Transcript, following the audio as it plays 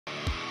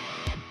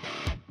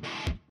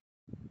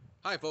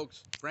Hi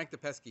folks, Frank the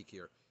Pestgeek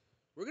here.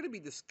 We're going to be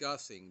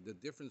discussing the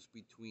difference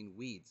between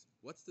weeds.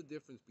 What's the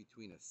difference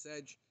between a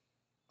sedge,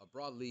 a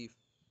broadleaf,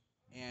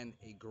 and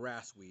a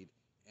grassweed,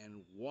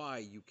 and why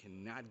you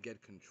cannot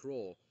get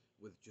control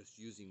with just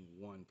using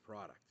one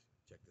product.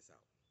 Check this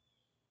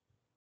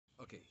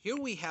out. Okay, here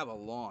we have a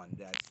lawn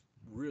that's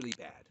really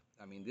bad.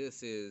 I mean,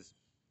 this is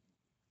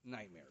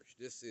nightmarish.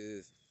 This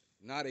is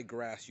not a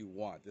grass you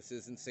want. This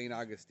isn't St.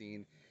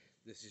 Augustine.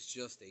 This is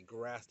just a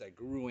grass that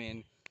grew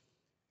in.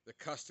 The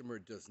customer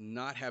does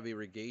not have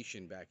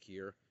irrigation back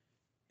here,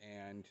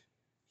 and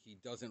he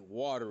doesn't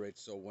water it.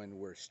 So when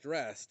we're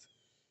stressed,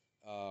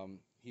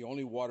 he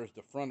only waters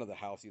the front of the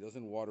house. He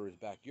doesn't water his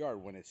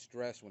backyard. When it's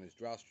stressed, when it's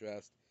drought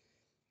stressed,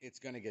 it's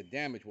going to get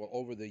damaged. Well,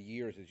 over the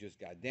years, it's just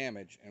got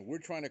damaged, and we're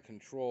trying to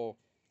control.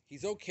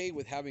 He's okay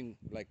with having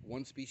like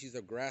one species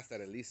of grass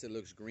that at least it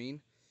looks green,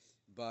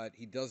 but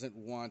he doesn't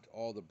want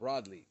all the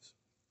broadleaves.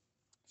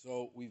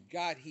 So we've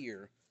got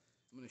here,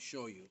 I'm going to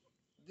show you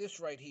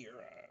this right here,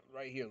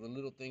 the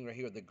little thing right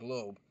here, the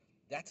globe.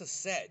 That's a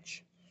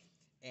sedge.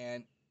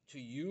 And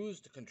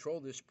to control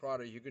this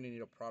product, you're going to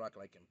need a product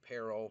like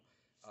Impero.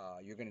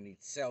 You're going to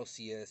need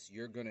Celsius.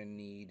 You're going to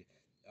need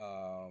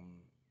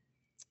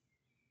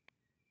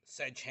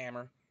Sedge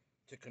Hammer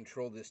to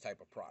control this type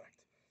of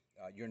product.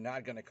 You're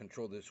not going to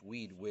control this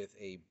weed with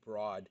a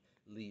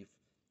broadleaf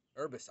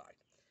herbicide.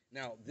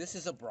 Now, this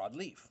is a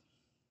broadleaf,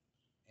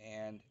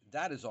 and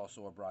that is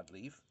also a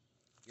broadleaf.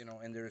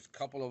 And there's a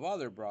couple of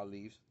other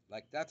broadleaves,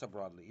 like that's a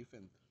broadleaf,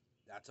 and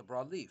that's a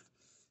broadleaf.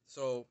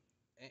 So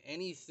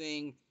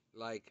anything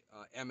like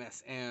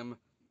MSM,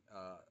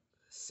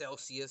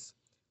 Celsius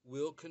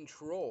will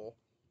control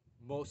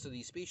most of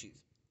these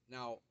species.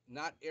 Now,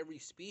 not every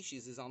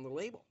species is on the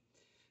label.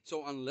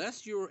 So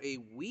unless you're a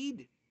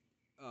weed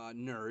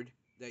nerd,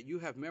 that you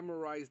have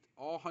memorized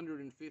all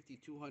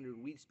 150,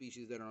 200 weed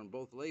species that are on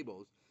both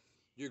labels,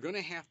 you're going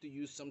to have to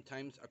use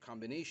sometimes a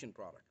combination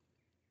product,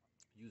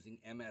 using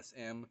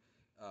MSM,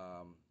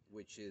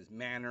 which is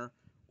Manor,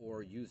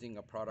 or using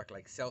a product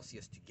like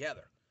Celsius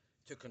together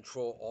to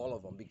control all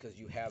of them, because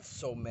you have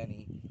so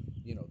many,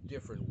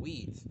 different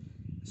weeds.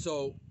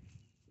 So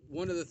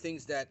one of the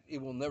things that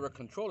it will never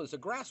control is a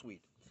grassweed.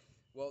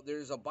 Well,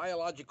 there's a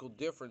biological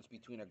difference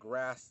between a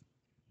grass,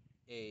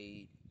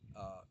 a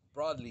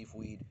broadleaf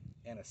weed,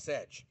 and a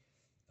sedge.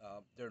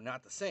 They're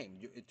not the same.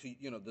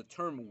 The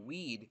term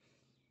weed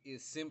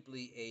is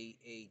simply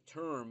a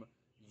term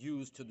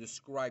used to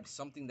describe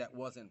something that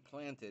wasn't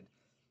planted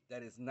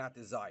that is not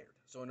desired.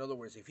 So in other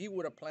words, if he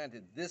would have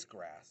planted this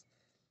grass,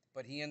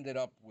 but he ended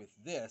up with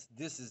this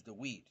is the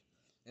weed.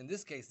 In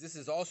this case, this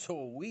is also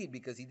a weed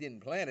because he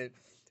didn't plant it.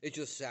 It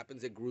just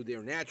happens it grew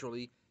there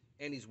naturally,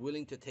 and he's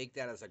willing to take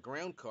that as a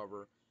ground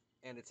cover,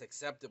 and it's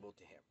acceptable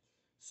to him.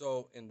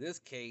 So in this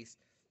case,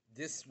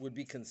 this would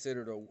be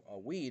considered a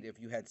weed. If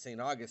you had St.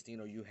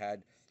 Augustine or you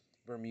had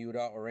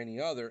Bermuda or any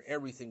other,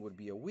 everything would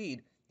be a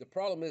weed. The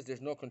problem is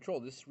there's no control.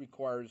 This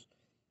requires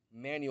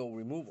manual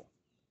removal.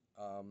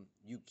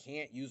 You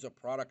can't use a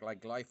product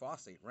like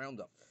glyphosate,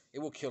 Roundup. It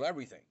will kill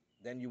everything.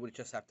 Then you would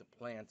just have to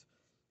plant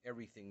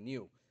everything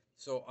new.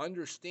 So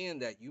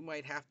understand that you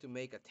might have to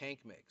make a tank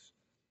mix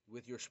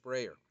with your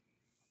sprayer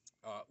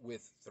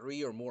with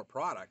 3 or more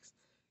products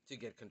to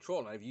get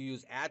control. Now, if you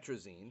use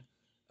atrazine,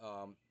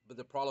 but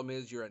the problem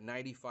is you're at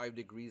 95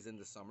 degrees in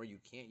the summer, you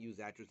can't use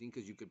atrazine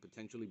because you could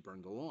potentially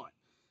burn the lawn.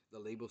 The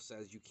label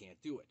says you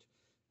can't do it.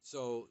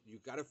 So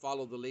you've got to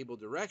follow the label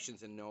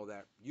directions and know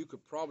that you could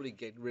probably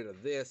get rid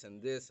of this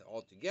and this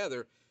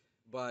altogether,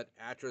 but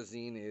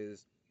atrazine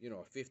is, a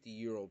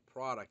 50-year-old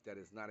product that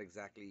is not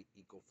exactly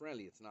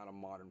eco-friendly. It's not a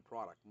modern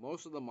product.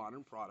 Most of the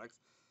modern products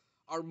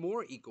are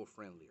more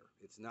eco-friendlier.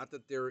 It's not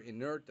that they're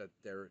inert, that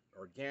they're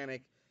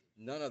organic,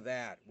 none of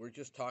that. We're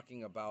just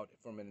talking about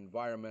from an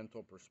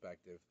environmental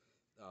perspective.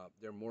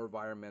 They're more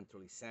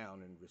environmentally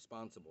sound and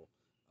responsible,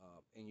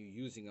 and you're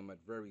using them at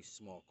very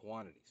small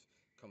quantities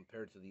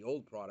compared to the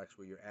old products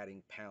where you're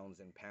adding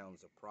pounds and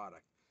pounds of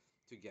product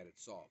to get it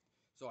solved.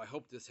 So I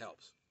hope this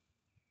helps.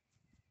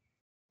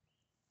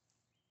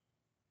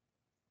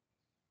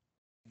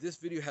 If this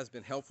video has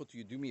been helpful to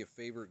you, do me a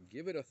favor,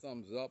 give it a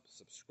thumbs up,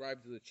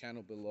 subscribe to the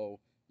channel below,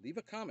 leave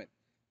a comment,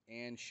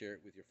 and share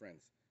it with your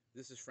friends.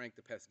 This is Frank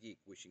the Pest Geek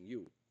wishing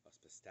you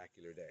a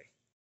spectacular day.